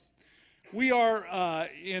We are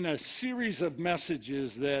in a series of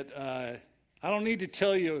messages that I don't need to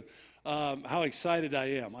tell you how excited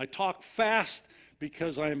I am. I talk fast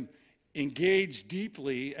because I'm engaged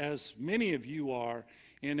deeply, as many of you are,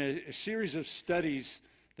 in a series of studies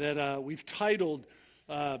that we've titled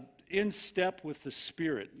In Step with the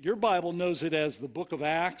Spirit. Your Bible knows it as the book of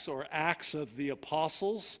Acts or Acts of the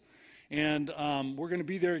Apostles, and we're going to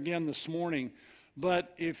be there again this morning.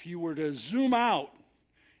 But if you were to zoom out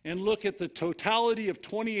and look at the totality of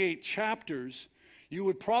 28 chapters, you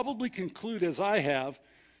would probably conclude, as I have,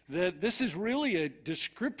 that this is really a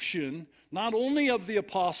description not only of the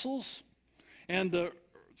apostles and the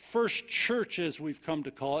first church, as we've come to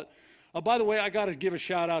call it. By the way, I got to give a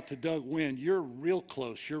shout out to Doug Wynn. You're real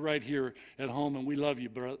close. You're right here at home, and we love you,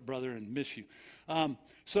 brother, and miss you.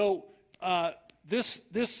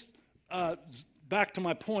 Back to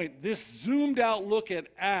my point, this zoomed out look at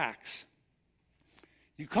Acts,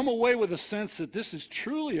 you come away with a sense that this is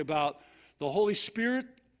truly about the Holy Spirit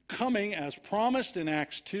coming as promised in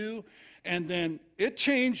Acts 2, and then it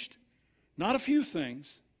changed not a few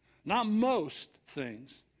things, not most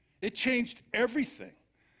things. It changed everything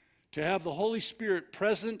to have the Holy Spirit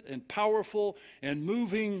present and powerful and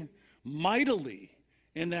moving mightily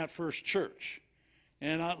in that first church.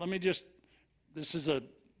 And this is a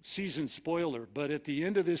season spoiler, but at the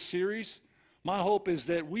end of this series, my hope is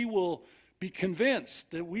that we will be convinced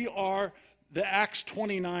that we are the Acts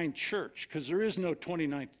 29 church, because there is no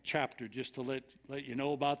 29th chapter, just to let you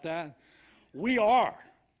know about that. We are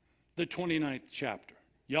the 29th chapter.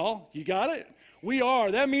 Y'all, you got it? We are.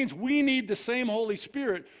 That means we need the same Holy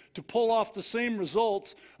Spirit to pull off the same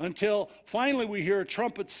results until finally we hear a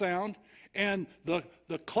trumpet sound and the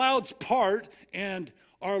clouds part, and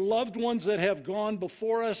our loved ones that have gone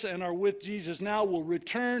before us and are with Jesus now will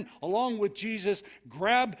return along with Jesus,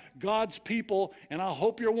 grab God's people, and I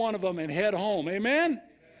hope you're one of them, and head home. Amen? Amen.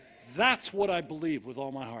 That's what I believe with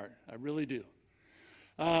all my heart. I really do.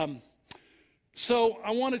 So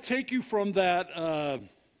I want to take you from that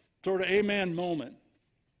sort of amen moment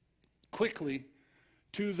quickly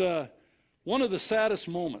to one of the saddest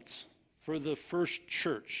moments for the first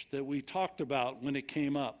church that we talked about when it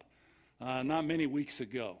came up. Not many weeks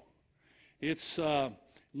ago. It's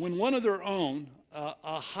when one of their own,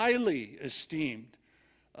 a highly esteemed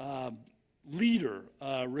leader,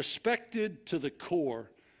 respected to the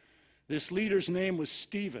core, this leader's name was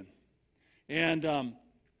Stephen. And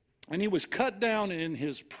he was cut down in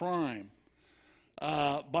his prime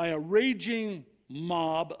by a raging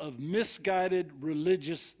mob of misguided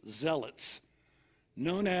religious zealots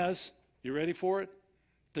known as, you ready for it?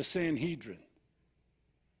 The Sanhedrin.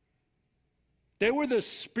 They were the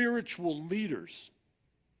spiritual leaders,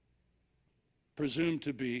 presumed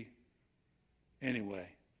to be, anyway,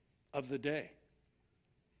 of the day.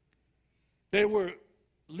 They were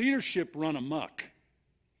leadership run amok.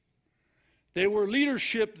 They were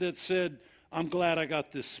leadership that said, I'm glad I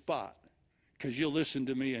got this spot, because you'll listen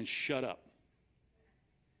to me and shut up.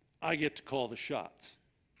 I get to call the shots.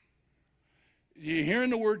 You hearing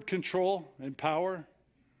the word control and power?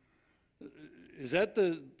 Is that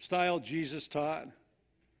the style Jesus taught?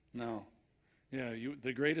 No. Yeah,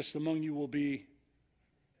 the greatest among you will be,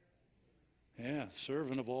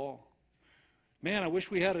 servant of all. Man, I wish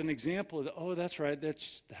we had an example of that's right,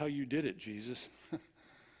 that's how you did it, Jesus.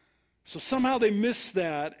 So somehow they missed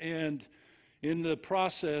that, and in the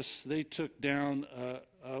process, they took down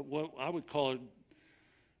what I would call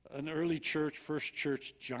an early church, first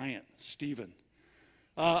church giant, Stephen.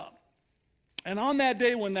 And on that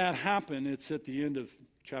day when that happened, it's at the end of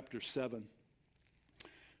chapter 7,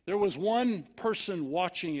 there was one person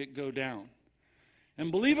watching it go down.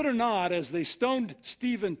 And believe it or not, as they stoned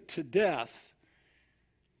Stephen to death,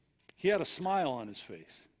 he had a smile on his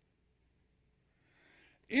face.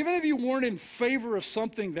 Even if you weren't in favor of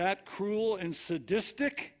something that cruel and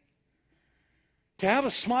sadistic, to have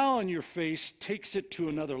a smile on your face takes it to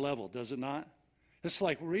another level, does it not? It's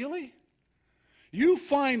like, really? You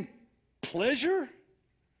find pleasure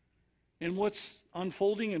in what's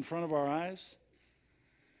unfolding in front of our eyes?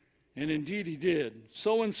 And indeed he did.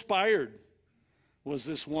 So inspired was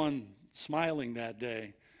this one smiling that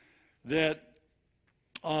day that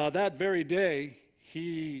that very day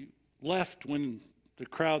he left when the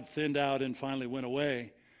crowd thinned out and finally went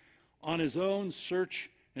away on his own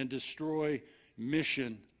search and destroy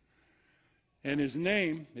mission. And his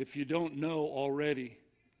name, if you don't know already,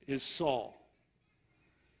 is Saul.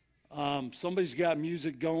 Somebody's got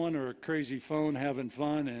music going or a crazy phone having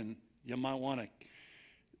fun, and you might want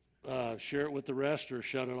to share it with the rest or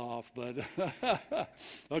shut it off. But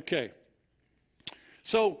okay.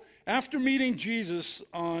 So after meeting Jesus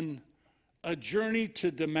on a journey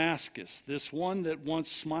to Damascus, this one that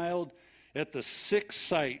once smiled at the sick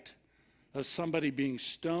sight of somebody being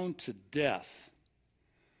stoned to death.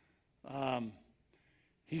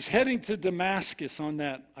 He's heading to Damascus on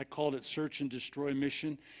that, I called it search and destroy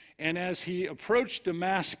mission. And as he approached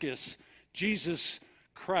Damascus, Jesus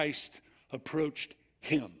Christ approached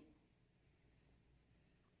him.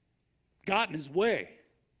 Got in his way.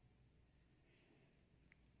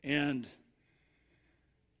 And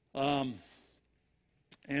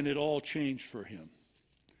it all changed for him.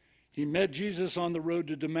 He met Jesus on the road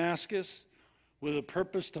to Damascus with a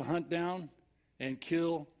purpose to hunt down and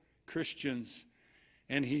kill Christians.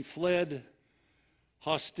 And he fled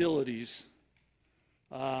hostilities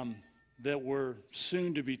that were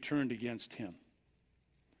soon to be turned against him.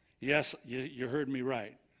 Yes, you heard me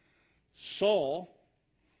right. Saul,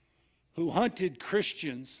 who hunted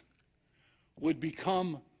Christians, would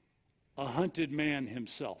become a hunted man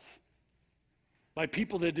himself. By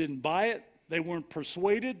people that didn't buy it, they weren't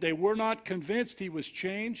persuaded, they were not convinced he was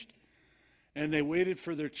changed, and they waited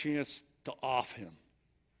for their chance to off him.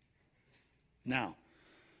 Now,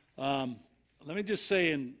 let me just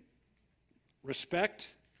say in respect,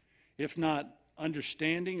 if not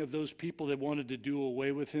understanding of those people that wanted to do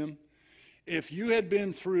away with him, if you had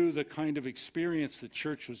been through the kind of experience the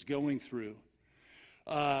church was going through,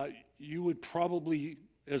 you would probably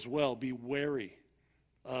as well be wary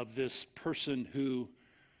of this person who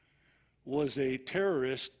was a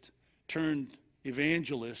terrorist turned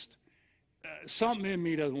evangelist. Something in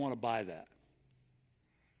me doesn't want to buy that.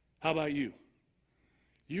 How about you?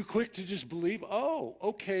 You quick to just believe, oh,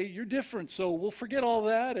 okay, you're different, so we'll forget all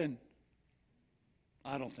that? And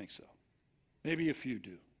I don't think so. Maybe a few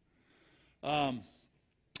do.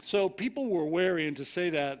 So people were wary, and to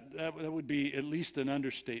say that would be at least an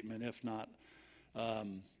understatement, if not a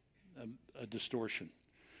distortion.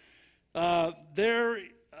 There,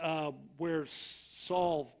 where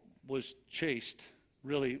Saul was chased,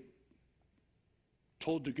 really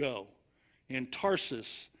told to go, in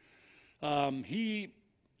Tarsus, he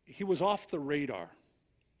was off the radar,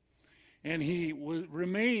 and he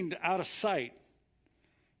remained out of sight.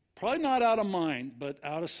 Probably not out of mind, but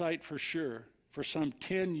out of sight for sure, for some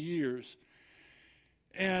 10 years.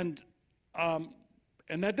 And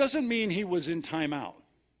that doesn't mean he was in timeout,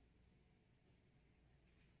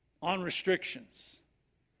 on restrictions.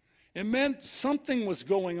 It meant something was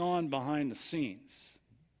going on behind the scenes.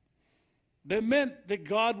 That meant that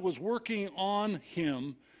God was working on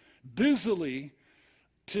him busily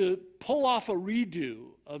to pull off a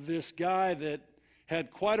redo of this guy that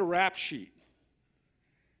had quite a rap sheet.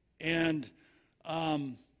 And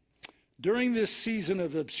during this season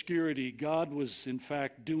of obscurity, God was in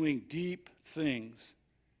fact doing deep things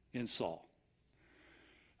in Saul.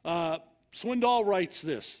 Swindoll writes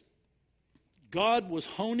this: God was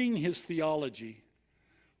honing his theology,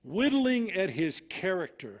 whittling at his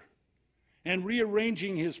character, and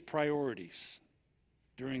rearranging his priorities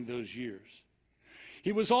during those years.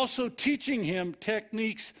 He was also teaching him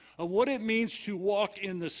techniques of what it means to walk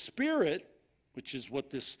in the Spirit, which is what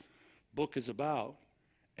this book is about,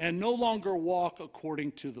 and no longer walk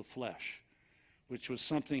according to the flesh, which was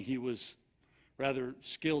something he was rather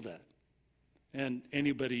skilled at, and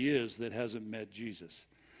anybody is that hasn't met Jesus.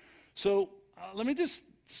 So let me just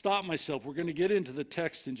stop myself. We're going to get into the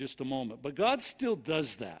text in just a moment, but God still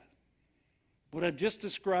does that. What I've just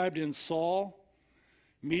described in Saul,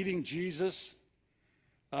 meeting Jesus,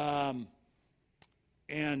 and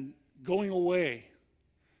going away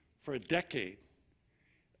for a decade,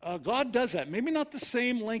 God does that. Maybe not the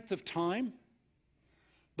same length of time,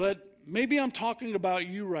 but maybe I'm talking about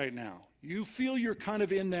you right now. You feel you're kind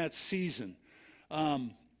of in that season.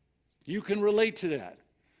 You can relate to that.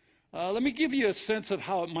 Let me give you a sense of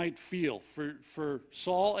how it might feel for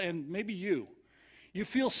Saul and maybe you. You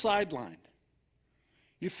feel sidelined.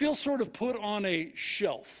 You feel sort of put on a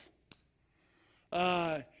shelf.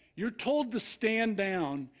 You're told to stand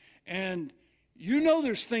down, and you know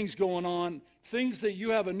there's things going on, things that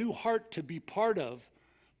you have a new heart to be part of,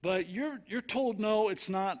 but you're told, no, it's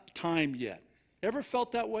not time yet. Ever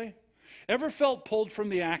felt that way? Ever felt pulled from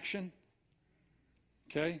the action?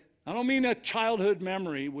 Okay? I don't mean a childhood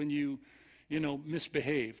memory when you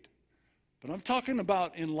misbehaved, but I'm talking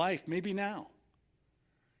about in life, maybe now.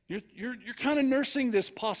 You're kind of nursing this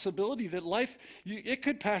possibility that life, it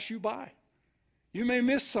could pass you by. You may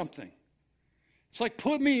miss something. It's like,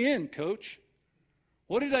 put me in, coach.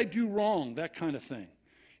 What did I do wrong? That kind of thing.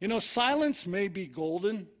 Silence may be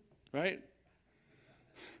golden, right?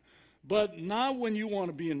 But not when you want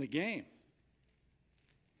to be in the game.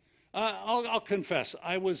 I'll confess,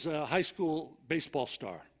 I was a high school baseball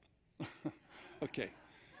star. Okay.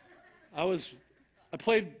 I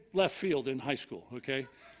played left field in high school, okay?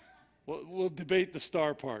 We'll debate the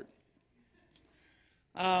star part.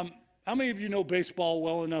 How many of you know baseball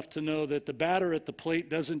well enough to know that the batter at the plate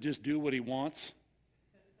doesn't just do what he wants,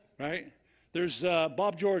 right? There's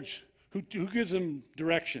Bob George, who gives him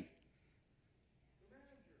direction?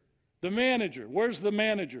 The manager. Where's the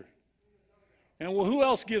manager? And who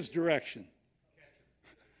else gives direction?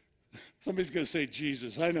 Somebody's going to say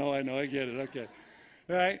Jesus. I know, I get it, okay.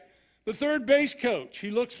 All right? The third base coach,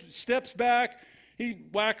 he steps back, he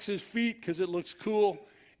whacks his feet because it looks cool,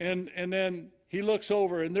 and then he looks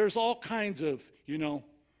over, and there's all kinds of,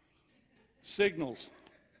 signals.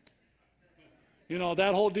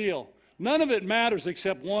 That whole deal. None of it matters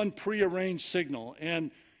except one prearranged signal.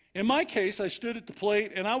 And in my case, I stood at the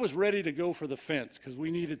plate, and I was ready to go for the fence because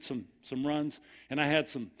we needed some runs, and I had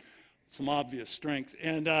some obvious strength.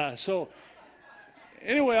 And so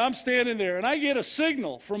anyway, I'm standing there, and I get a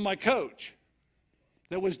signal from my coach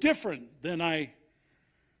that was different than I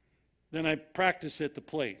practiced at the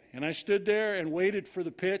plate. And I stood there and waited for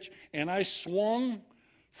the pitch, and I swung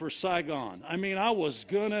for Saigon. I mean, I was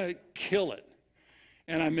going to kill it,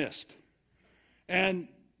 and I missed. And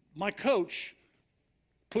my coach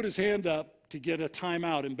put his hand up to get a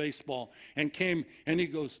timeout in baseball and came, and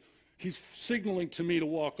he's signaling to me to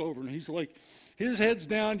walk over, and he's like, his head's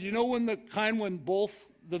down. You know when both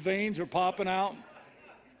the veins are popping out?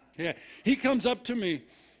 Yeah. He comes up to me,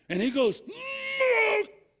 and he goes,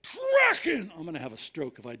 McCracken! I'm going to have a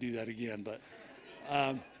stroke if I do that again, but...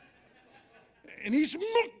 and he's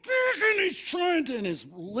McCracken! He's trying to, and his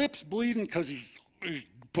lip's bleeding because he's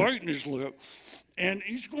biting his lip. And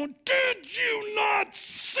he's going, did you not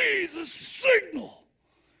see the signal?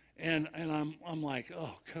 And I'm like,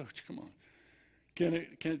 oh, Coach, come on. Can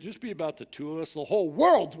it just be about the two of us? The whole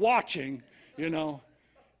world's watching,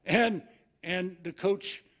 And the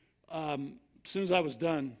coach, as soon as I was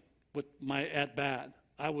done with my at-bat,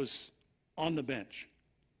 I was on the bench.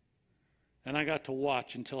 And I got to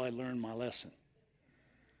watch until I learned my lesson.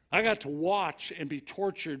 I got to watch and be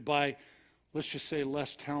tortured by, let's just say,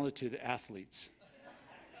 less talented athletes.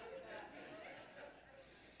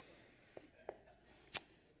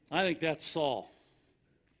 I think that's Saul.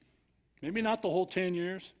 Maybe not the whole 10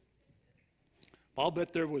 years. But I'll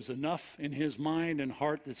bet there was enough in his mind and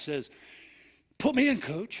heart that says, put me in,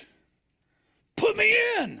 Coach. Put me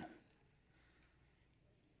in.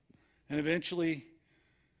 And eventually,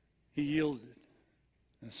 he yielded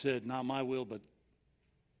and said, not my will, but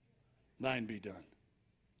thine be done.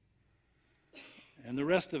 And the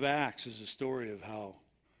rest of Acts is a story of how,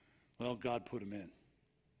 God put him in.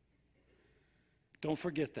 Don't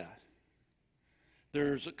forget that.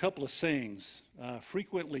 There's a couple of sayings,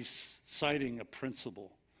 frequently citing a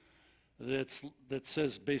principle that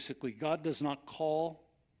says basically, God does not call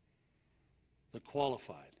the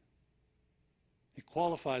qualified. He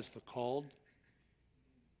qualifies the called.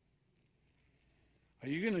 Are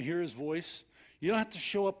you going to hear his voice? You don't have to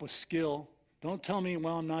show up with skill. Don't tell me,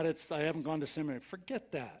 I haven't gone to seminary.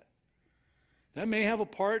 Forget that. That may have a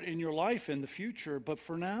part in your life in the future, but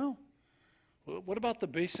for now, what about the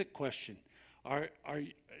basic question? Are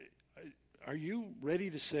you ready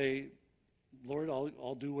to say, Lord,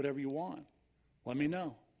 I'll do whatever you want? Let me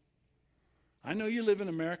know. I know you live in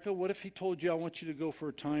America. What if he told you, I want you to go for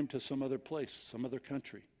a time to some other place, some other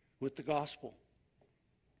country, with the gospel?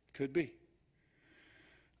 Could be.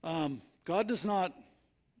 God does not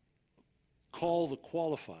call the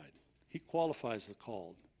qualified. He qualifies the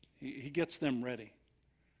called. He gets them ready.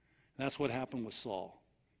 And that's what happened with Saul.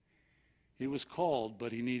 He was called,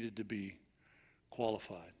 but he needed to be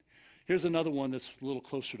qualified. Here's another one that's a little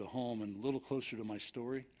closer to home and a little closer to my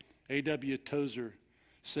story. A.W. Tozer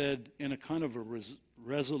said in a kind of a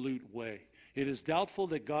resolute way, it is doubtful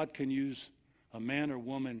that God can use a man or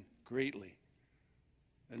woman greatly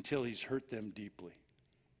until he's hurt them deeply.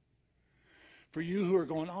 For you who are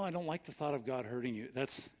going, I don't like the thought of God hurting you,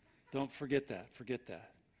 don't forget that. Forget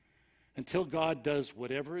that. Until God does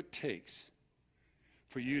whatever it takes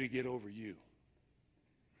for you to get over you.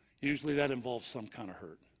 Usually that involves some kind of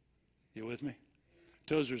hurt. You with me?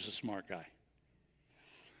 Tozer's a smart guy.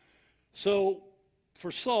 So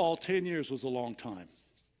for Saul, 10 years was a long time.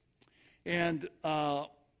 And while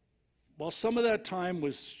some of that time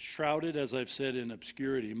was shrouded, as I've said, in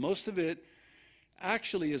obscurity, most of it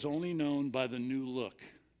actually is only known by the new look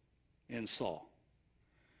in Saul.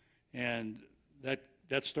 And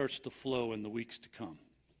that starts to flow in the weeks to come.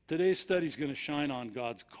 Today's study is going to shine on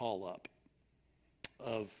God's call up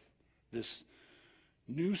of this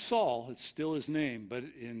new Saul. It's still his name, but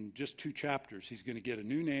in just 2 chapters, he's going to get a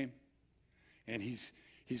new name, and he's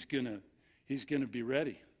going he's going to be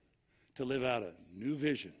ready to live out a new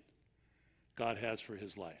vision God has for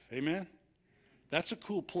his life. Amen? That's a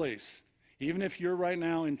cool place, even if you're right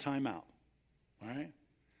now in timeout. All right?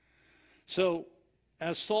 So,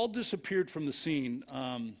 as Saul disappeared from the scene,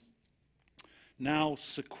 now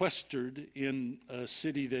sequestered in a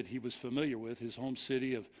city that he was familiar with, his home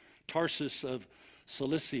city of Tarsus of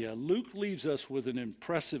Cilicia, Luke leaves us with an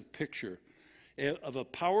impressive picture of a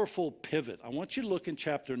powerful pivot. I want you to look in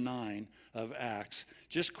chapter 9 of Acts,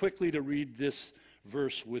 just quickly to read this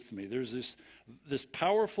verse with me. There's this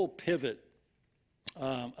powerful pivot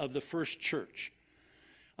of the first church.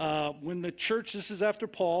 When the church, this is after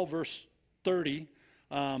Paul, verse 30,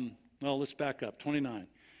 let's back up, 29.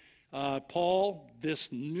 Paul,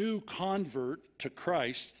 this new convert to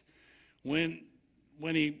Christ, when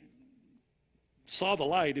he saw the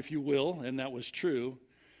light, if you will, and that was true,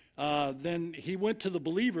 then he went to the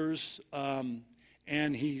believers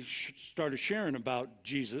and he started sharing about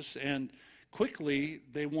Jesus, and quickly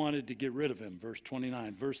they wanted to get rid of him, verse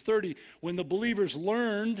 29. Verse 30, when the believers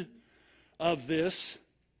learned of this,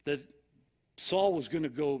 that Saul was going to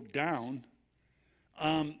go down,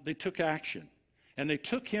 they took action. And they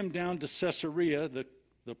took him down to Caesarea,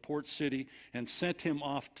 the port city, and sent him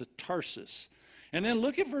off to Tarsus. And then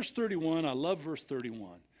look at verse 31. I love verse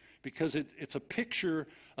 31 because it's a picture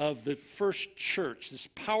of the first church, this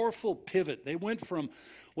powerful pivot. They went from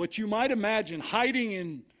what you might imagine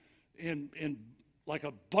hiding in like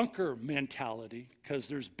a bunker mentality because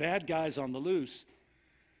there's bad guys on the loose.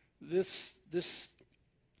 This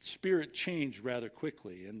spirit changed rather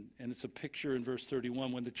quickly, and it's a picture in verse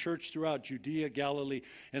 31. When the church throughout Judea, Galilee,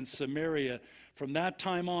 and Samaria from that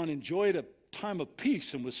time on enjoyed a time of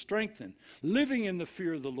peace and was strengthened, living in the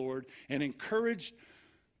fear of the Lord and encouraged,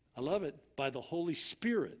 I love it, by the Holy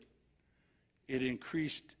Spirit, it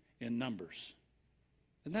increased in numbers.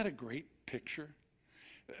 Isn't that a great picture?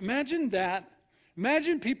 Imagine that.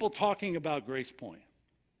 Imagine people talking about Grace Point.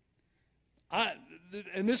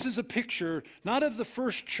 And this is a picture, not of the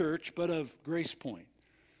first church, but of Grace Point.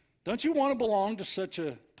 Don't you want to belong to such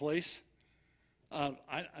a place?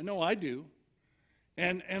 I know I do.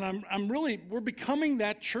 And we're becoming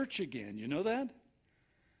that church again. You know that?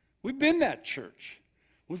 We've been that church.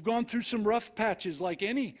 We've gone through some rough patches like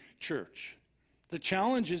any church. The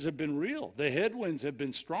challenges have been real. The headwinds have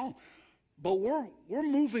been strong. But we're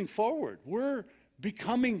moving forward. We're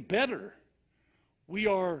becoming better. We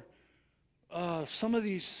are... some of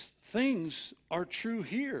these things are true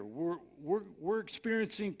here. We're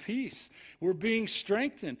experiencing peace. We're being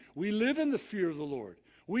strengthened. We live in the fear of the Lord.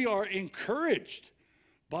 We are encouraged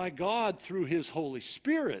by God through his Holy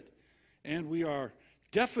Spirit, and we are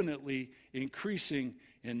definitely increasing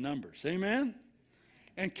in numbers. Amen?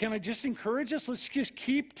 And can I just encourage us? Let's just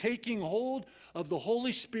keep taking hold of the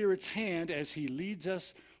Holy Spirit's hand as he leads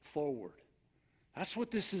us forward. That's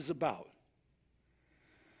what this is about.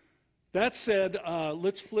 That said,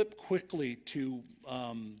 let's flip quickly to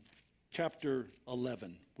chapter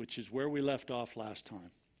 11, which is where we left off last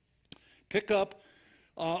time. Pick up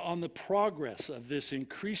on the progress of this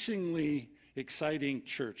increasingly exciting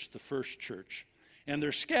church, the first church. And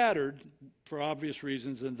they're scattered for obvious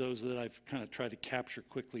reasons and those that I've kind of tried to capture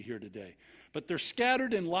quickly here today. But they're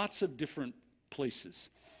scattered in lots of different places.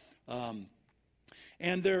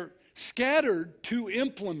 And they're scattered to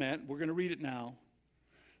implement, we're going to read it now,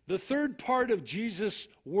 the third part of Jesus'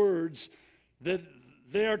 words that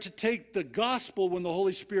they are to take the gospel when the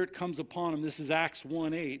Holy Spirit comes upon them. This is Acts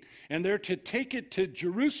 1:8. And they're to take it to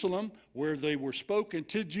Jerusalem, where they were spoken,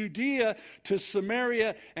 to Judea, to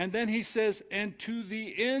Samaria, and then he says, and to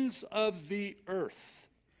the ends of the earth,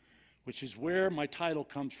 which is where my title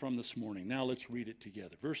comes from this morning. Now let's read it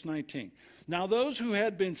together. Verse 19. Now those who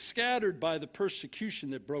had been scattered by the persecution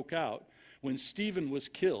that broke out when Stephen was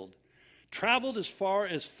killed traveled as far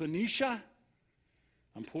as Phoenicia.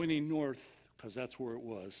 I'm pointing north because that's where it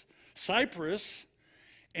was. Cyprus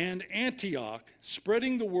and Antioch,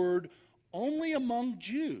 spreading the word only among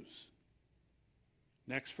Jews.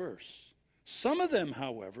 Next verse. Some of them,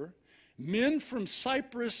 however, men from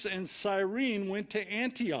Cyprus and Cyrene went to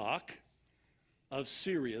Antioch of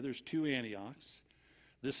Syria. There's two Antiochs.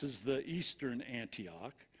 This is the eastern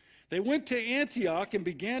Antioch. They went to Antioch and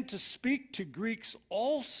began to speak to Greeks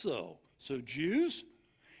also. So Jews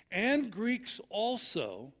and Greeks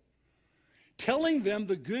also, telling them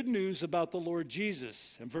the good news about the Lord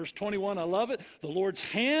Jesus. In verse 21, I love it. The Lord's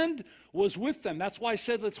hand was with them. That's why I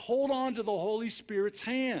said let's hold on to the Holy Spirit's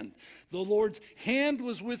hand. The Lord's hand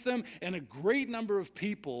was with them, and a great number of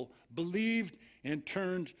people believed and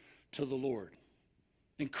turned to the Lord.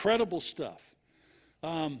 Incredible stuff.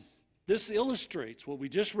 This illustrates what we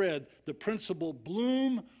just read, the principle,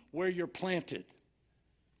 bloom where you're planted.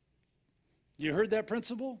 You heard that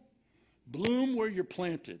principle? Bloom where you're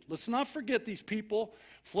planted. Let's not forget these people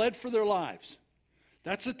fled for their lives.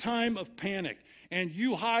 That's a time of panic. And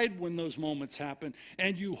you hide when those moments happen,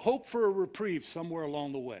 and you hope for a reprieve somewhere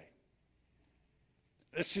along the way.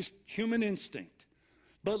 That's just human instinct.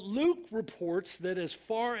 But Luke reports that as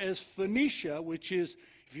far as Phoenicia, which is,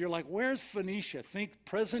 if you're like, where's Phoenicia? Think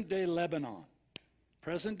present-day Lebanon.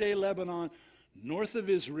 Present-day Lebanon, north of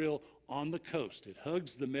Israel, on the coast. It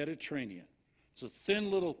hugs the Mediterranean. It's a thin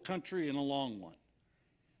little country and a long one.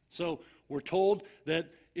 So we're told that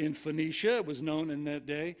in Phoenicia, it was known in that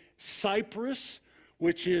day, Cyprus,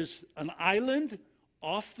 which is an island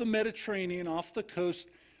off the Mediterranean, off the coast,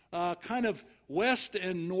 kind of west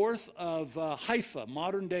and north of Haifa,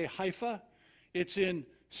 modern-day Haifa. It's in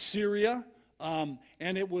Syria,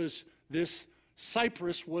 and it was this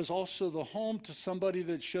Cyprus was also the home to somebody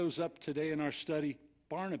that shows up today in our study,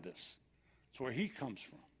 Barnabas. That's where he comes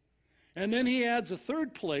from. And then he adds a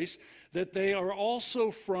third place, that they are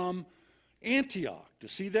also from Antioch. Do you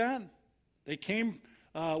see that? They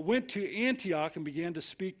went to Antioch and began to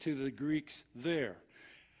speak to the Greeks there.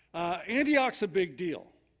 Antioch's a big deal.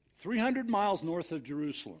 300 miles north of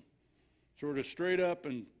Jerusalem. Sort of straight up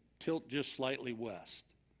and tilt just slightly west.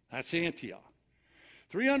 That's Antioch.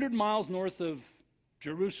 300 miles north of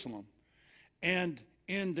Jerusalem. And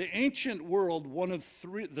in the ancient world, one of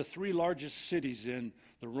the three largest cities in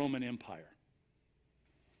the Roman Empire.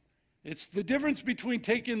 It's the difference between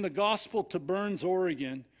taking the gospel to Burns,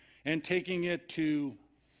 Oregon, and taking it to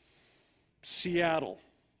Seattle.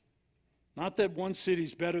 Not that one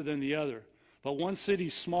city's better than the other, but one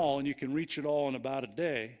city's small and you can reach it all in about a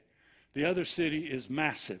day. The other city is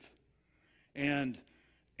massive and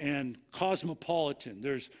cosmopolitan.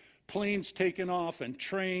 There's planes taking off and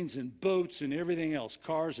trains and boats and everything else,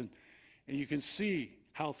 cars, and you can see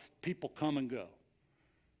how people come and go.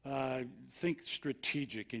 Think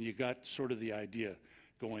strategic, and you got sort of the idea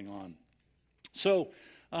going on. So,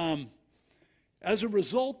 as a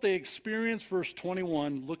result, they experience, verse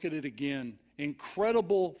 21, look at it again,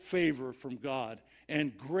 incredible favor from God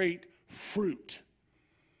and great fruit.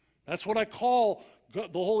 That's what I call the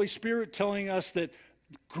Holy Spirit telling us that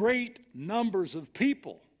great numbers of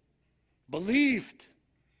people believed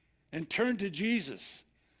and turned to Jesus.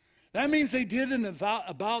 That means they did an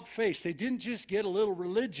about face. They didn't just get a little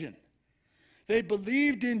religion. They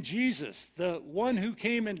believed in Jesus, the one who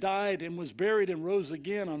came and died and was buried and rose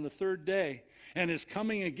again on the third day and is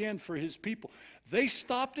coming again for his people. They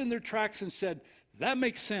stopped in their tracks and said, that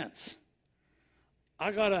makes sense.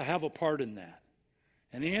 I got to have a part in that.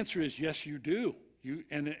 And the answer is, yes, you do.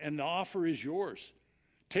 And the offer is yours.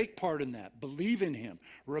 Take part in that. Believe in him.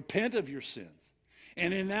 Repent of your sins.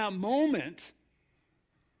 And in that moment,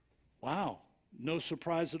 wow, no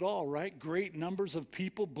surprise at all, right? Great numbers of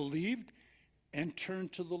people believed and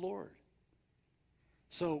turned to the Lord.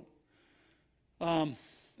 So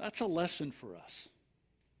that's a lesson for us,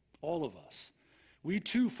 all of us. We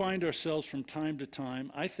too find ourselves from time to time,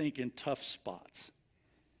 I think, in tough spots.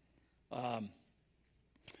 And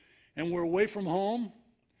we're away from home,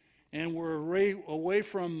 and we're away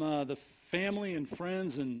from the family and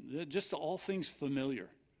friends and just all things familiar.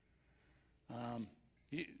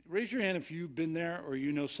 Raise your hand if you've been there or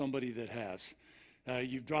you know somebody that has.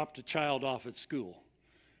 You've dropped a child off at school,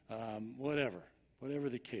 whatever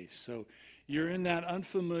the case. So you're in that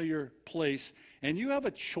unfamiliar place, and you have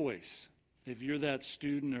a choice if you're that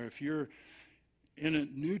student or if you're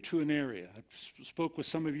new to an area. I spoke with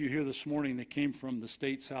some of you here this morning that came from the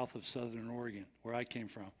state south of Southern Oregon, where I came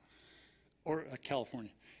from, or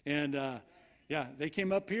California. And they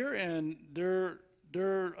came up here, and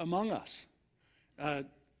they're among us. I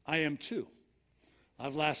am too.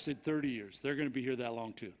 I've lasted 30 years. They're going to be here that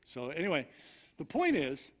long too. So anyway, the point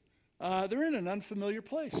is, they're in an unfamiliar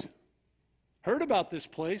place. Heard about this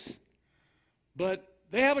place, but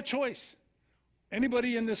they have a choice.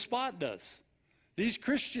 Anybody in this spot does. These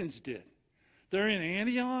Christians did. They're in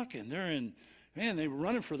Antioch, and they were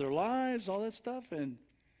running for their lives, all that stuff, and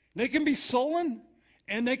they can be sullen,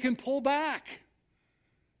 and they can pull back.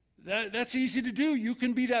 That's easy to do. You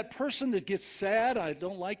can be that person that gets sad. I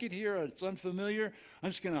don't like it here. It's unfamiliar.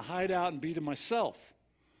 I'm just going to hide out and be to myself.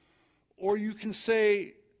 Or you can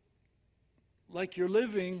say, like you're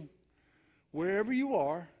living, wherever you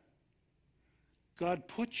are, God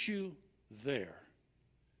puts you there.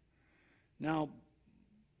 Now,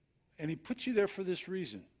 and he puts you there for this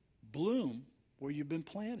reason. Bloom where you've been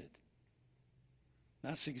planted.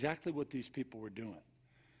 That's exactly what these people were doing.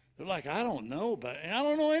 They're like, I don't know, but I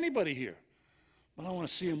don't know anybody here. but I want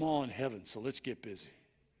to see them all in heaven, so let's get busy.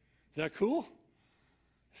 Is that cool?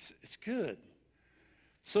 It's good.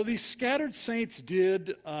 So these scattered saints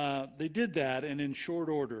did that, and in short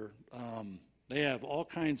order, they have all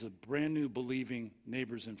kinds of brand new believing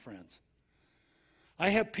neighbors and friends. I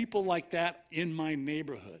have people like that in my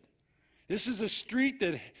neighborhood. This is a street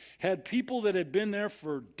that had people that had been there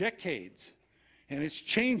for decades, and it's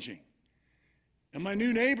changing. And my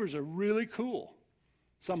new neighbors are really cool.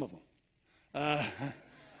 Some of them.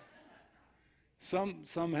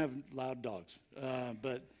 Some have loud dogs,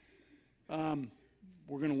 but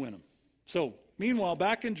we're going to win them. So, meanwhile,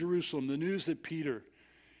 back in Jerusalem, the news that Peter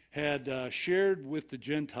had shared with the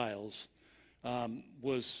Gentiles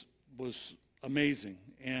was amazing,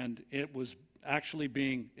 and it was actually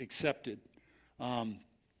being accepted and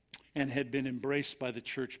had been embraced by the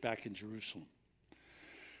church back in Jerusalem,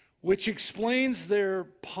 which explains their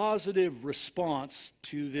positive response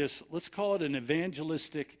to this, let's call it an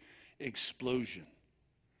evangelistic explosion.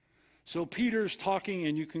 So Peter's talking,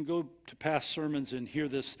 and you can go to past sermons and hear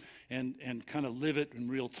this and kind of live it in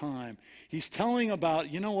real time. He's telling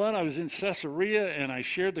about, you know what, I was in Caesarea and I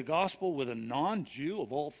shared the gospel with a non-Jew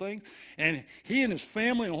of all things, and he and his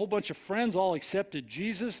family and a whole bunch of friends all accepted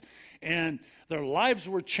Jesus, and their lives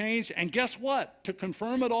were changed. And guess what? To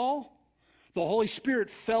confirm it all, the Holy Spirit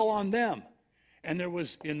fell on them. And there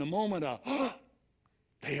was, in the moment,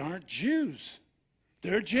 they aren't Jews.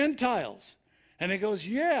 They're Gentiles. And he goes,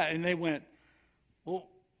 yeah. And they went, well,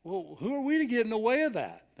 who are we to get in the way of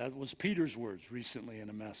that? That was Peter's words recently in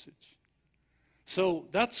a message. So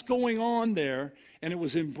that's going on there, and it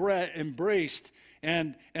was embraced.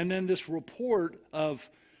 And then this report of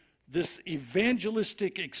this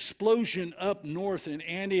evangelistic explosion up north in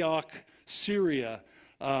Antioch, Syria,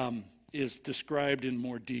 is described in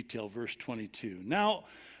more detail, verse 22. Now,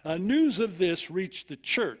 news of this reached the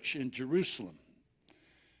church in Jerusalem,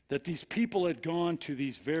 that these people had gone to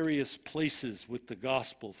these various places with the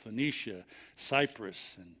gospel, Phoenicia,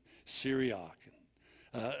 Cyprus, and Syriac,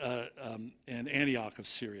 and Antioch of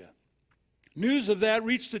Syria. News of that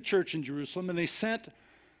reached the church in Jerusalem, and they sent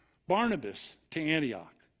Barnabas to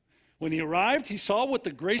Antioch. When he arrived, he saw what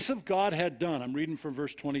the grace of God had done. I'm reading from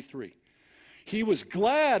verse 23. He was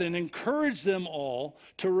glad and encouraged them all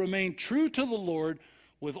to remain true to the Lord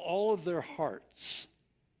with all of their hearts.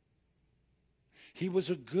 He was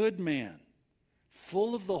a good man,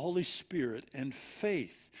 full of the Holy Spirit and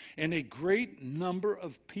faith, and a great number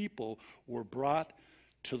of people were brought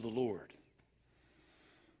to the Lord.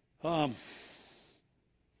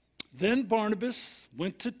 Then Barnabas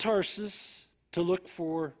went to Tarsus to look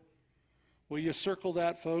for, will you circle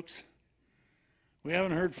that, folks? We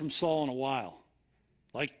haven't heard from Saul in a while,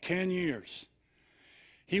 like 10 years.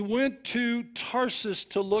 He went to Tarsus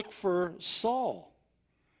to look for Saul.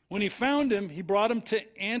 When he found him, he brought him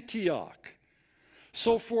to Antioch.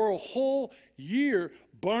 So for a whole year,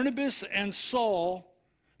 Barnabas and Saul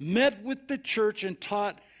met with the church and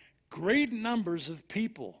taught great numbers of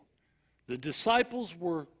people. The disciples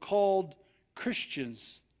were called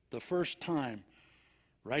Christians the first time,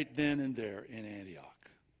 right then and there in Antioch.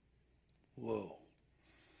 Whoa.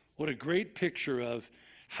 What a great picture of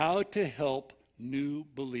how to help new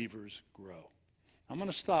believers grow. I'm going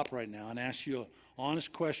to stop right now and ask you an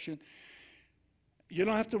honest question. You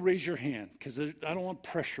don't have to raise your hand because I don't want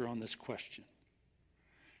pressure on this question.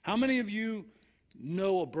 How many of you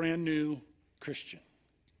know a brand new Christian?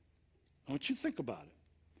 I want you to think about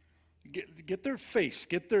it. Get their face,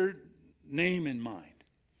 get their name in mind.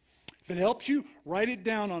 If it helps you, write it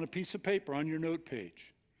down on a piece of paper on your note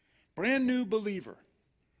page. Brand new believer.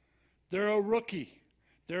 They're a rookie.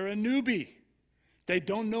 They're a newbie. They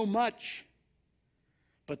don't know much,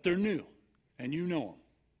 but they're new, and you know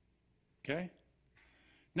them. Okay?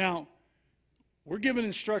 Now, we're given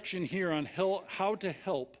instruction here on how to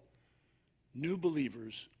help new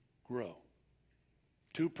believers grow.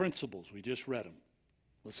 2 principles, we just read them.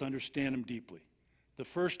 Let's understand them deeply. The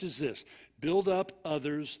first is this: build up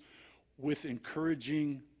others with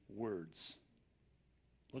encouraging words.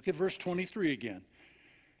 Look at verse 23 again.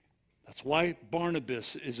 That's why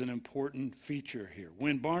Barnabas is an important feature here.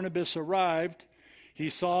 When Barnabas arrived, he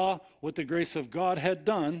saw what the grace of God had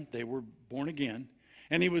done. They were born again.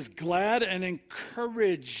 And he was glad and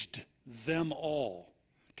encouraged them all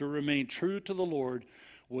to remain true to the Lord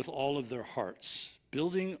with all of their hearts,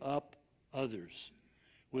 building up others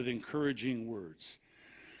with encouraging words.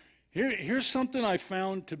 Here's something I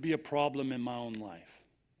found to be a problem in my own life.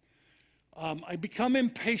 I become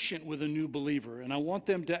impatient with a new believer, and I want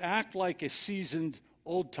them to act like a seasoned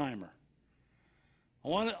old-timer. I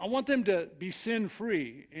want them to be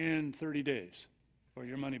sin-free in 30 days or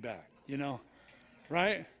your money back, you know.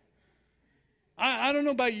 right? I don't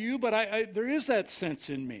know about you, but there is that sense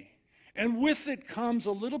in me. And with it comes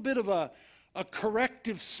a little bit of a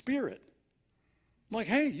corrective spirit. I'm like,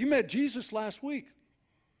 hey, you met Jesus last week.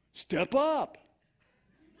 Step up.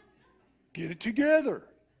 Get it together.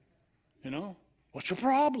 You know? What's your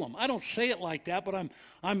problem? I don't say it like that, but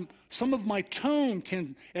some of my tone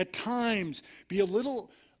can at times be a little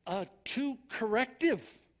too corrective.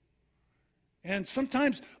 And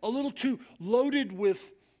sometimes a little too loaded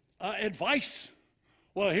with advice.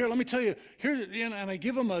 Well, here, let me tell you, and I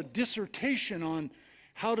give them a dissertation on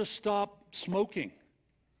how to stop smoking.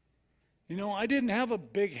 You know, I didn't have a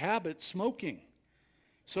big habit smoking.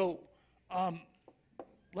 So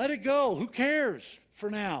let it go. Who cares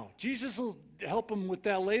for now? Jesus will help them with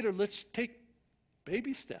that later. Let's take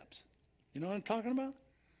baby steps. You know what I'm talking about?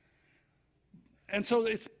 And so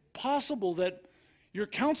it's possible that your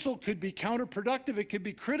counsel could be counterproductive. It could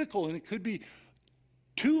be critical, and it could be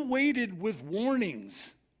too weighted with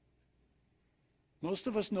warnings. Most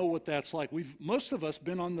of us know what that's like. Most of us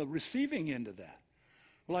been on the receiving end of that.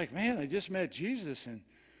 We're like, man, I just met Jesus, and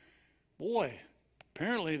boy,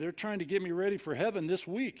 apparently they're trying to get me ready for heaven this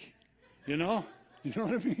week. You know? You know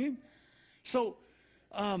what I mean? So,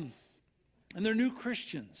 and they're new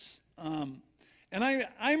Christians. And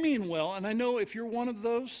I mean well, and I know if you're one of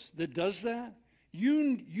those that does that,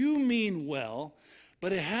 you mean well,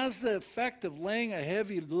 but it has the effect of laying a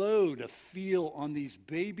heavy load, a feel on these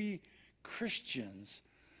baby Christians,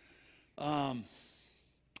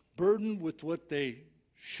 burdened with what they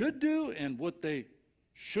should do and what they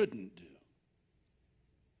shouldn't do.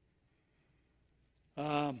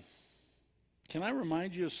 Can I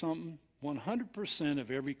remind you of something? 100%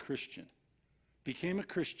 of every Christian became a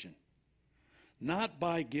Christian not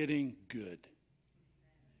by getting good.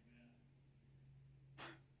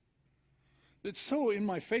 It's so in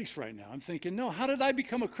my face right now. I'm thinking, no, how did I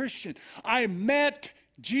become a Christian? I met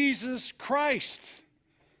Jesus Christ.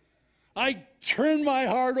 I turned my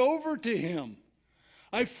heart over to him.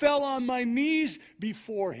 I fell on my knees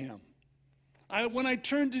before him. When I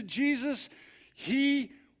turned to Jesus,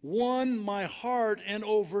 he won my heart, and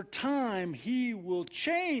over time, he will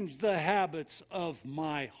change the habits of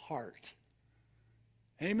my heart.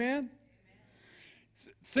 Amen?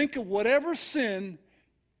 Think of whatever sin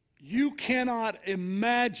you cannot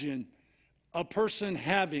imagine a person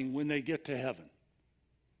having when they get to heaven.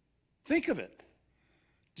 Think of it.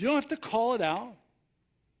 You don't have to call it out.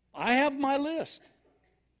 I have my list.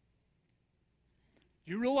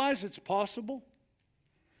 You realize it's possible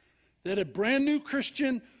that a brand new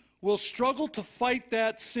Christian will struggle to fight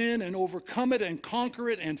that sin and overcome it and conquer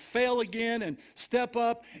it and fail again and step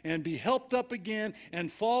up and be helped up again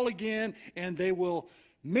and fall again, and they will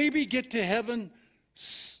maybe get to heaven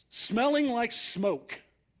smelling like smoke.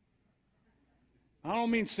 I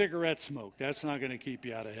don't mean cigarette smoke. That's not going to keep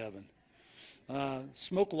you out of heaven.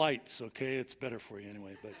 Smoke lights, okay? It's better for you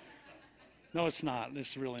anyway. But no, it's not.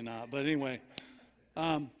 It's really not. But anyway,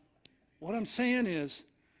 what I'm saying is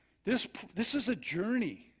this is a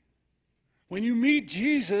journey. When you meet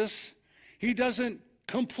Jesus, he doesn't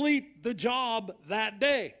complete the job that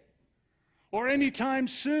day or anytime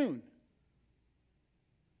soon.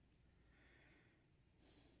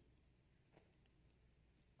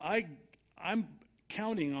 I'm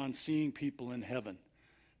counting on seeing people in heaven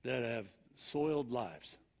that have soiled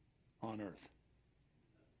lives on earth.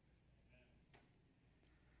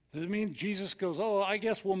 Does it mean Jesus goes, oh, I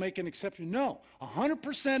guess we'll make an exception? No.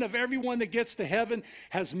 100% of everyone that gets to heaven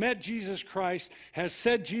has met Jesus Christ, has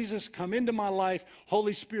said, Jesus, come into my life.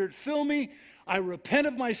 Holy Spirit, fill me. I repent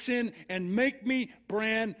of my sin and make me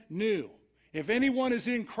brand new. If anyone is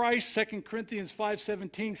in Christ, 2 Corinthians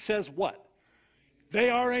 5:17 says what? They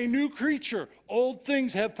are a new creature. Old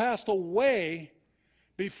things have passed away.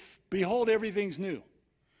 Behold, everything's new.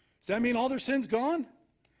 Does that mean all their sin's gone?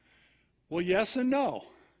 Well, yes and no.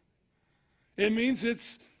 It means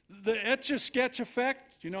it's the etch-a-sketch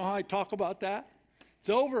effect. You know how I talk about that? It's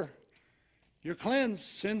over. You're cleansed.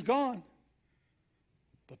 Sin's gone.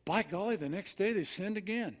 But by golly, the next day they sinned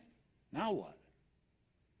again. Now what?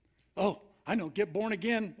 Oh, I know. Get born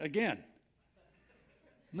again.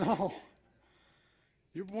 No.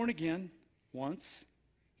 You're born again once.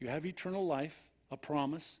 You have eternal life, a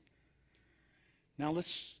promise. Now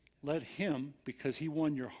let's let him, because he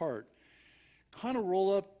won your heart, kind of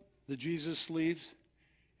roll up the Jesus sleeves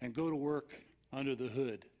and go to work under the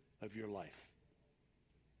hood of your life.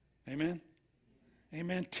 Amen?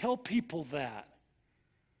 Amen. Tell people that.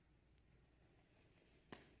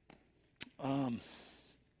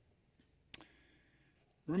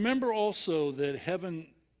 Remember also that heaven,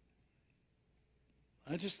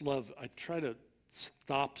 I try to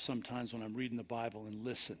stop sometimes when I'm reading the Bible and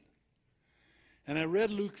listen. And I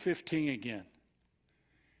read Luke 15 again.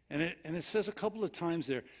 And it says a couple of times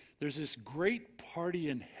there's this great party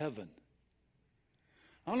in heaven.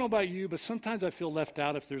 I don't know about you, but sometimes I feel left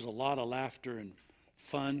out if there's a lot of laughter and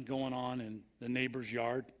fun going on in the neighbor's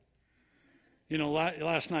yard. You know,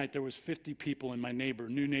 last night there was 50 people in my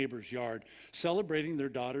new neighbor's yard celebrating their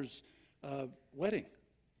daughter's wedding.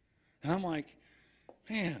 And I'm like,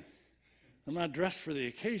 man, I'm not dressed for the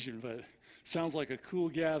occasion, but it sounds like a cool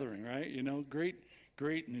gathering, right? You know, great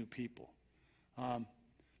new people.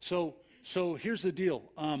 So here's the deal.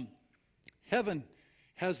 Heaven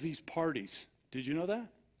has these parties. Did you know that?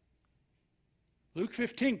 Luke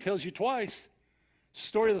 15 tells you twice.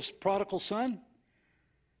 Story of the prodigal son,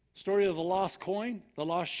 story of the lost coin, the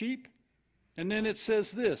lost sheep. And then it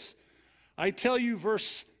says this. I tell you,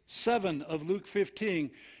 verse 7 of Luke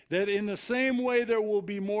 15, that in the same way there will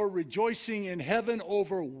be more rejoicing in heaven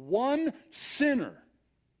over one sinner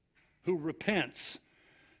who repents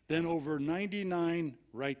than over 99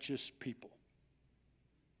 righteous people.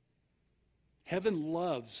 Heaven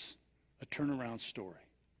loves a turnaround story.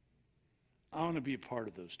 I want to be a part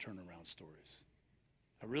of those turnaround stories.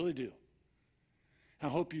 I really do. I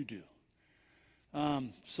hope you do.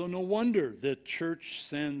 So no wonder the church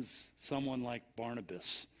sends someone like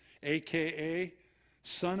Barnabas, a.k.a.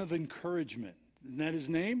 son of encouragement. Isn't that his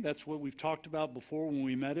name? That's what we've talked about before when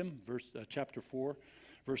we met him, chapter 4,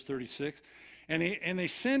 verse 36. And they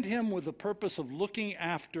send him with the purpose of looking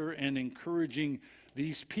after and encouraging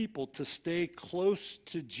these people to stay close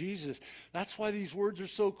to Jesus. That's why these words are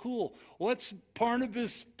so cool. What's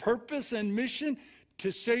Barnabas' purpose and mission? To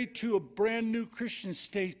say to a brand new Christian,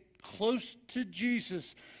 stay close to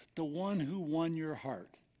Jesus, the one who won your heart.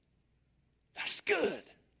 That's good.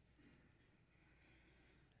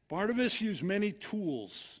 Barnabas used many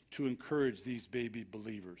tools to encourage these baby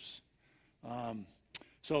believers.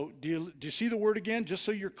 So do you see the word again? Just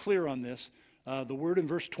so you're clear on this. The word in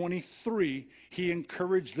verse 23, he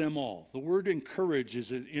encouraged them all. The word encourage is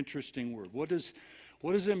an interesting word. What does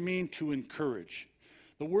it mean to encourage?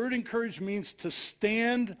 The word encourage means to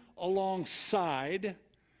stand alongside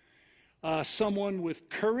someone with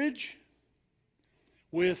courage,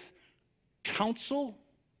 with counsel,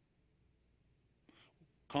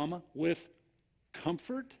 with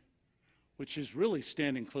comfort, which is really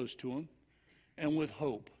standing close to him, and with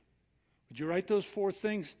hope. Would you write those 4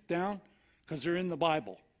 things down? Because they're in the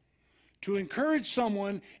Bible. To encourage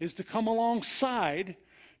someone is to come alongside.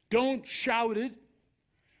 Don't shout it.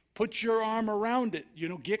 Put your arm around it. You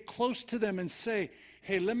know, get close to them and say,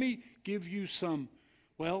 hey, let me give you some,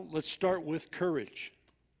 well, let's start with courage.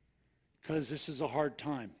 Because this is a hard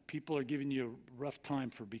time. People are giving you a rough time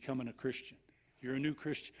for becoming a Christian. You're a new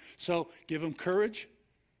Christian. So give them courage.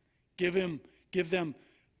 Give them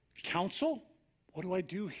counsel. What do I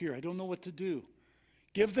do here? I don't know what to do.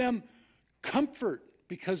 Give them comfort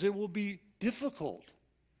because it will be difficult.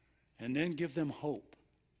 And then give them hope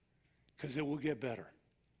because it will get better.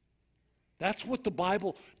 That's what the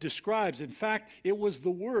Bible describes. In fact, it was the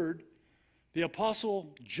word the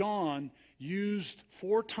Apostle John used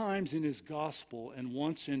 4 times in his gospel and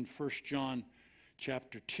once in 1 John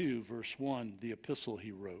chapter 2, verse 1, the epistle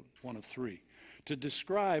he wrote, one of 3, to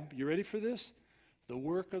describe, you ready for this? The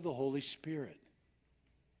work of the Holy Spirit.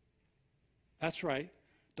 That's right.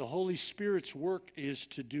 The Holy Spirit's work is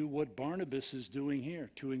to do what Barnabas is doing here,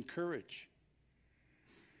 to encourage.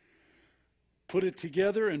 Put it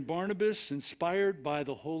together, and Barnabas, inspired by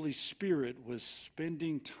the Holy Spirit, was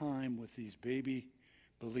spending time with these baby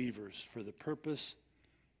believers for the purpose,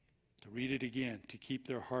 to read it again, to keep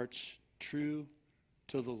their hearts true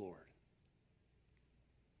to the Lord.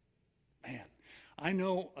 Man, I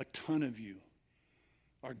know a ton of you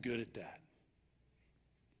are good at that.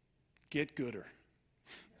 Get gooder.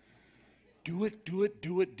 Do it, do it,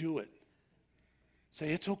 do it, do it.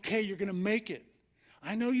 Say, it's okay, you're going to make it.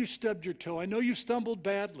 I know you stubbed your toe. I know you stumbled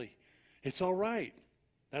badly. It's all right.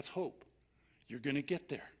 That's hope. You're going to get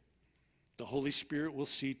there. The Holy Spirit will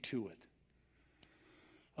see to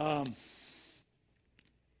it.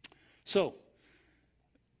 So,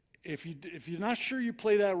 if you're not sure you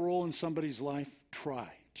play that role in somebody's life,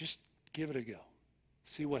 try. Just give it a go.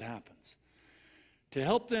 See what happens. To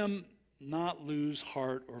help them not lose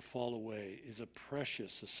heart or fall away is a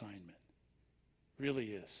precious assignment.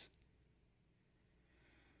 Really is.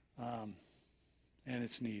 And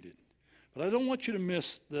it's needed. But I don't want you to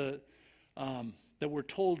miss that we're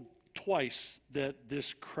told twice that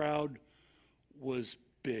this crowd was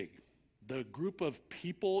big. The group of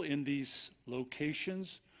people in these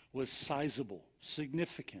locations was sizable,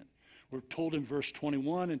 significant. We're told in verse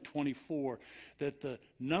 21 and 24 that the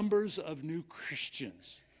numbers of new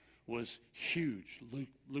Christians was huge.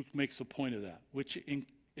 Luke makes a point of that, which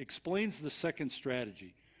explains the second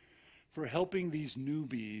strategy for helping these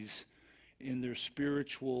newbies in their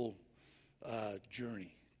spiritual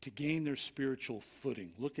journey, to gain their spiritual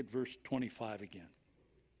footing. Look at verse 25 again.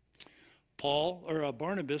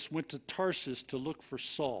 Barnabas went to Tarsus to look for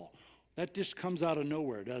Saul. That just comes out of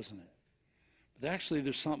nowhere, doesn't it? But actually,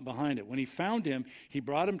 there's something behind it. When he found him, he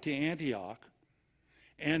brought him to Antioch,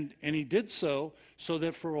 and he did so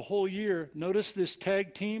that for a whole year, notice this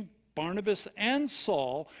tag team, Barnabas and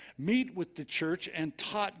Saul meet with the church and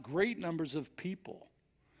taught great numbers of people.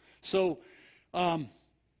 So,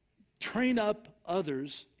 train up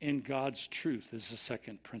others in God's truth is the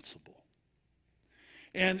second principle.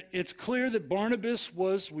 And it's clear that Barnabas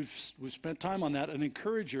was, we've spent time on that, an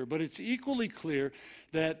encourager, but it's equally clear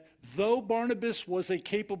that though Barnabas was a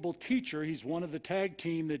capable teacher, he's one of the tag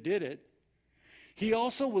team that did it, he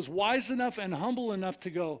also was wise enough and humble enough to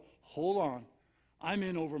go, hold on, I'm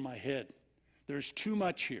in over my head. There's too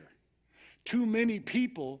much here. Too many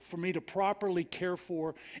people for me to properly care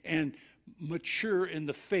for and mature in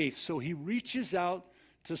the faith. So he reaches out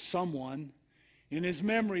to someone in his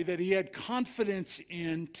memory that he had confidence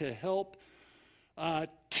in to help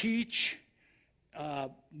teach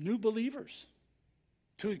new believers,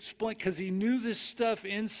 to explain, because he knew this stuff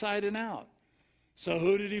inside and out. So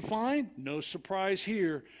who did he find? No surprise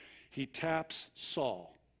here. He taps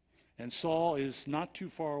Saul. And Saul is not too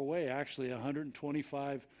far away, actually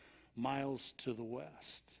 125 miles to the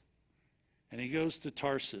west. And he goes to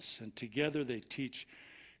Tarsus, and together they teach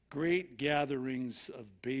great gatherings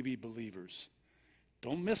of baby believers.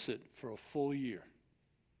 Don't miss it for a full year.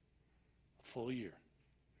 A full year.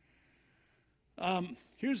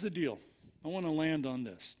 Here's the deal. I want to land on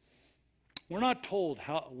this. We're not told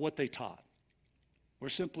what they taught. We're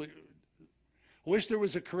simply, I wish there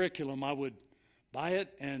was a curriculum. I would buy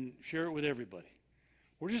it and share it with everybody.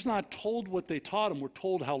 We're just not told what they taught them. We're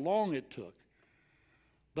told how long it took.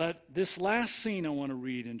 But this last scene I want to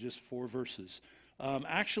read in just 4 verses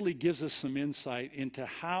actually gives us some insight into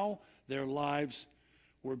how their lives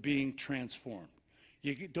were being transformed.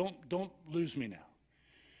 You don't lose me now.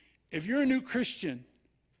 If you're a new Christian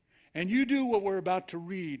and you do what we're about to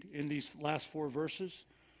read in these last 4 verses,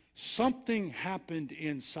 something happened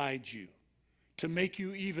inside you to make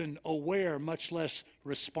you even aware, much less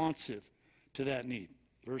responsive to that need.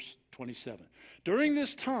 Verse 27. During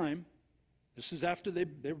this time, this is after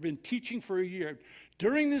they've been teaching for a year.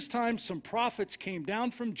 During this time, some prophets came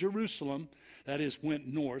down from Jerusalem, that is, went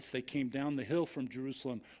north. They came down the hill from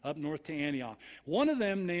Jerusalem up north to Antioch. One of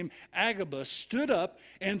them, named Agabus, stood up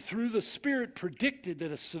and through the Spirit predicted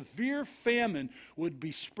that a severe famine would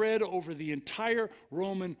be spread over the entire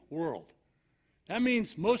Roman world. That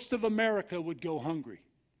means most of America would go hungry.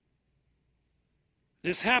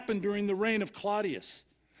 This happened during the reign of Claudius.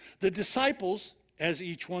 The disciples, as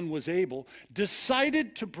each one was able,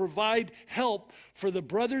 decided to provide help for the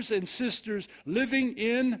brothers and sisters living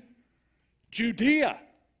in Judea.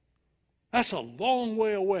 That's a long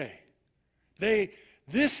way away. They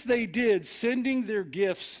did, sending their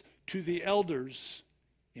gifts to the elders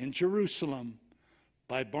in Jerusalem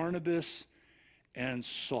by Barnabas and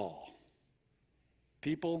Saul.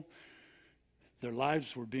 People, their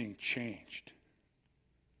lives were being changed.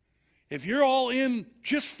 If you're all in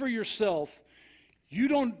just for yourself, you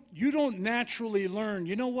don't naturally learn,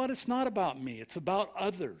 you know what, it's not about me, it's about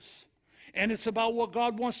others. And it's about what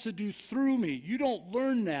God wants to do through me. You don't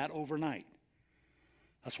learn that overnight.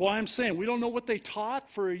 That's why I'm saying we don't know what they taught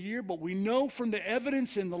for a year, but we know from the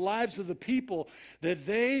evidence in the lives of the people that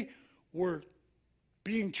they were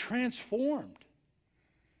being transformed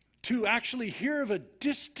to actually hear of a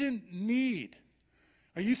distant need.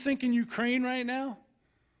 Are you thinking Ukraine right now?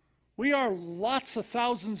 We are lots of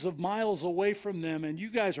thousands of miles away from them, and you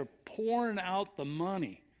guys are pouring out the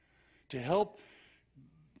money to help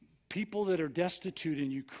people that are destitute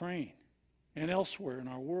in Ukraine and elsewhere in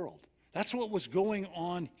our world. That's what was going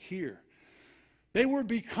on here. They were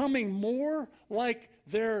becoming more like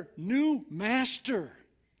their new master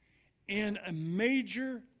in a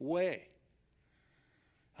major way.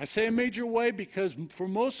 I say a major way because for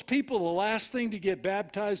most people, the last thing to get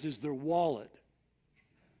baptized is their wallet.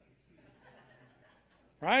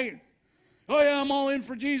 Right? Oh yeah, I'm all in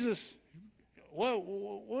for Jesus.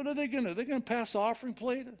 What are they going to? They're going to pass the offering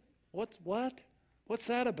plate? What's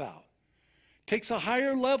that about? Takes a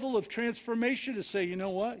higher level of transformation to say, you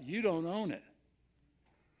know what? You don't own it.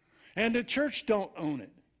 And the church don't own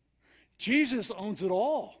it. Jesus owns it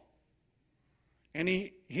all. And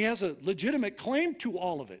he has a legitimate claim to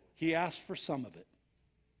all of it. He asked for some of it.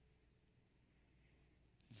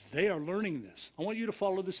 They are learning this. I want you to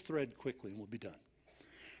follow this thread quickly and we'll be done.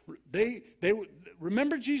 They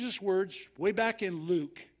remember Jesus' words way back in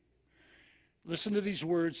Luke. Listen to these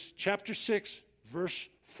words, chapter 6, verse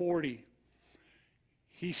 40.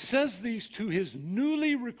 He says these to his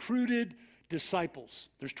newly recruited disciples.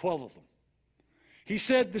 There's 12 of them. He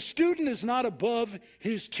said, the student is not above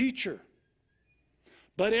his teacher,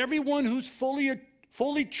 but everyone who's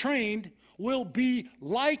fully trained will be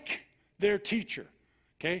like their teacher.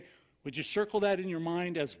 Okay? Would you circle that in your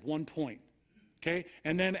mind as one point? Okay?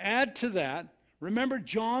 And then add to that, remember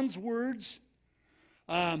John's words?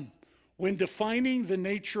 When defining the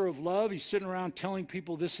nature of love, he's sitting around telling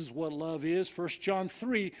people this is what love is. 1 John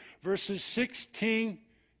 3, verses 16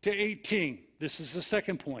 to 18. This is the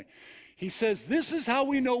second point. He says, this is how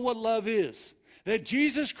we know what love is, that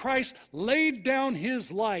Jesus Christ laid down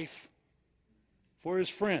his life for his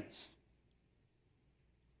friends.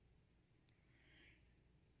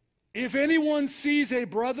 If anyone sees a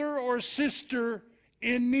brother or sister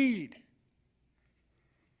in need,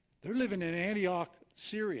 they're living in Antioch,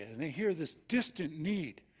 Syria, and they hear this distant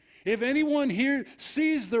need. If anyone here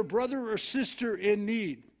sees their brother or sister in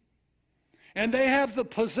need, and they have the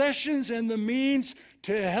possessions and the means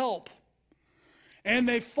to help, and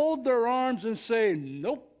they fold their arms and say,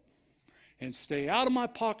 nope, and stay out of my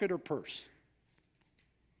pocket or purse.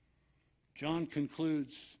 John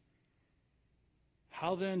concludes,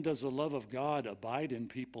 how then does the love of God abide in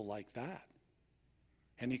people like that?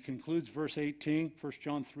 And he concludes verse 18, 1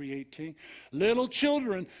 John 3:18. Little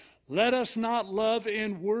children, let us not love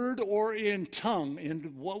in word or in tongue,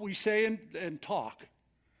 in what we say and talk,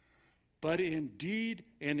 but in deed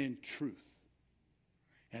and in truth.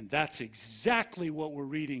 And that's exactly what we're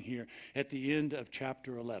reading here at the end of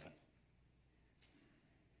chapter 11.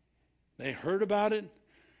 They heard about it,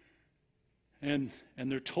 and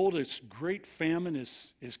they're told this great famine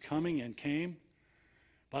is coming and came.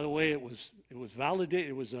 By the way, it was validated,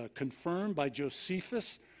 it was confirmed by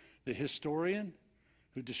Josephus, the historian,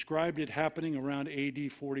 who described it happening around AD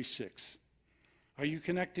 46. Are you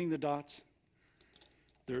connecting the dots?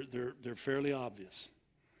 They're fairly obvious.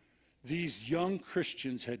 These young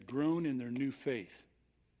Christians had grown in their new faith.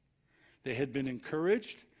 They had been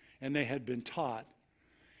encouraged and they had been taught.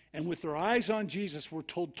 And with their eyes on Jesus, we're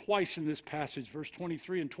told twice in this passage, verse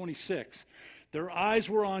 23 and 26, their eyes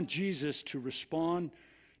were on Jesus to respond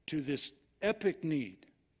to this epic need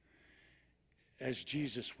as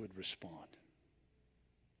Jesus would respond,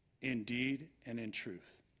 in deed and in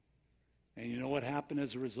truth. And you know what happened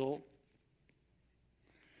as a result?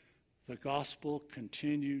 The gospel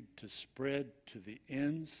continued to spread to the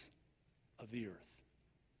ends of the earth.